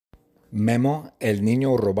Memo, el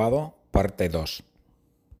niño robado, parte 2.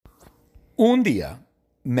 Un día,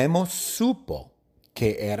 Memo supo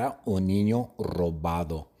que era un niño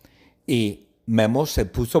robado y Memo se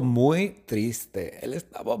puso muy triste. Él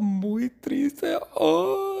estaba muy triste.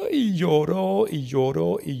 Y lloró y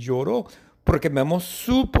lloró y lloró porque Memo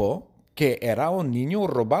supo que era un niño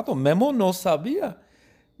robado. Memo no sabía.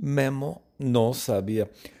 Memo no sabía.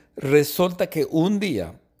 Resulta que un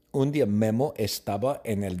día Memo estaba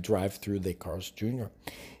en el drive-thru de Carl's Jr.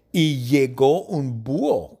 y llegó un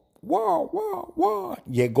búho. ¡Wow, wow, wow!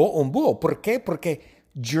 Llegó un búho. ¿Por qué? Porque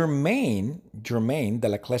Germain de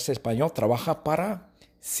la clase español trabaja para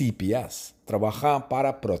CPS, trabaja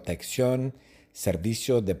para protección,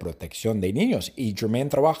 servicio de protección de niños. Y Germain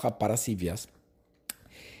trabaja para CPS.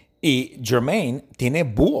 Y Germain tiene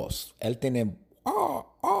búhos. Él tiene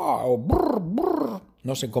brr, brr.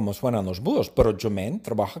 No sé cómo suenan los búhos, pero Germain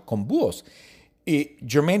trabaja con búhos. Y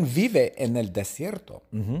Germain vive en el desierto.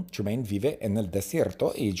 Germain vive en el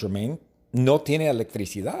desierto y Germain no tiene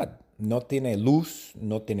electricidad, no tiene luz,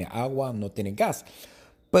 no tiene agua, no tiene gas.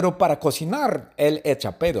 Pero para cocinar, él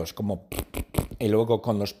echa pedos, como... Y luego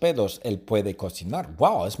con los pedos, él puede cocinar.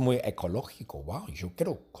 ¡Wow! Es muy ecológico. ¡Wow! Yo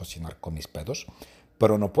quiero cocinar con mis pedos,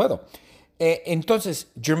 pero no puedo. Entonces,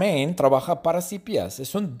 Germain trabaja para CPS,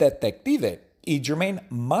 es un detective. Y Germain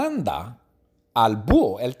manda al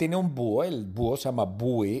búho. Él tiene un búho, el búho se llama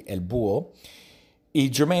Bowie, el búho.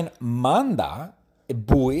 Y Germain manda el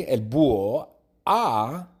búho,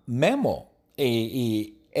 a Memo.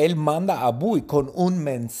 Y él manda a Bowie con un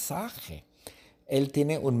mensaje. Él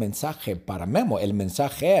tiene un mensaje para Memo. El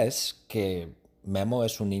mensaje es que Memo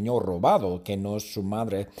es un niño robado, que no es su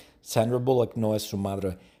madre. Sandra Bullock no es su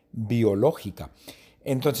madre biológica.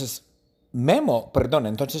 Entonces,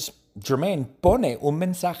 entonces Germain pone un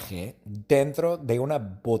mensaje dentro de una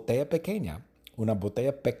botella pequeña, una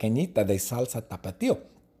botella pequeñita de salsa tapatío.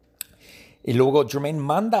 Y luego Germain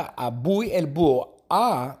manda a Bowie el búho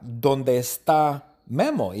a donde está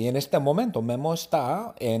Memo. Y en este momento Memo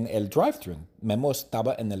está en el drive-thru. Memo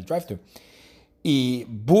estaba en el drive-thru. Y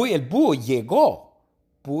Bowie el búho llegó.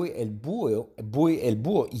 Bowie el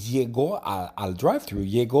búho llegó al drive-thru.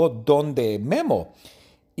 Llegó donde Memo.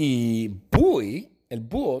 Y Bowie, el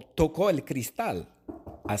búho, tocó el cristal.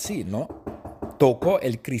 Así, ¿no? Tocó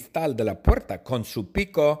el cristal de la puerta con su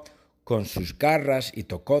pico, con sus garras y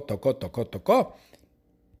tocó.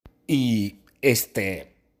 Y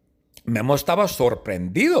Memo estaba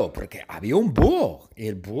sorprendido porque había un búho y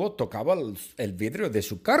el búho tocaba el vidrio de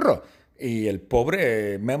su carro y el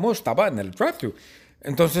pobre Memo estaba en el drive-thru.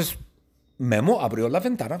 Entonces Memo abrió la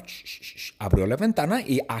ventana, abrió la ventana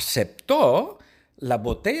y aceptó la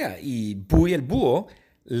botella y Bowie el búho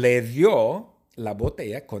le dio la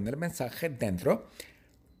botella con el mensaje dentro,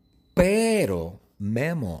 pero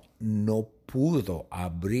Memo no pudo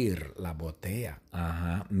abrir la botella.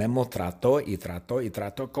 Memo trató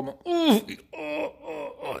como...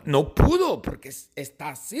 No pudo porque está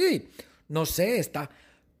así. No sé, está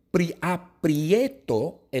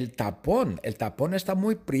aprieto el tapón. El tapón está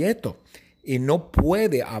muy prieto y no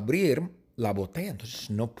puede abrir la botella.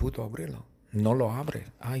 Entonces no pudo abrirlo. No lo abre.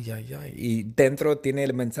 Ay. Y dentro tiene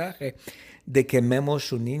el mensaje de que Memo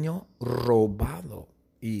es un niño robado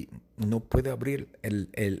y no puede abrir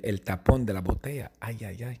el tapón de la botella.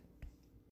 Ay.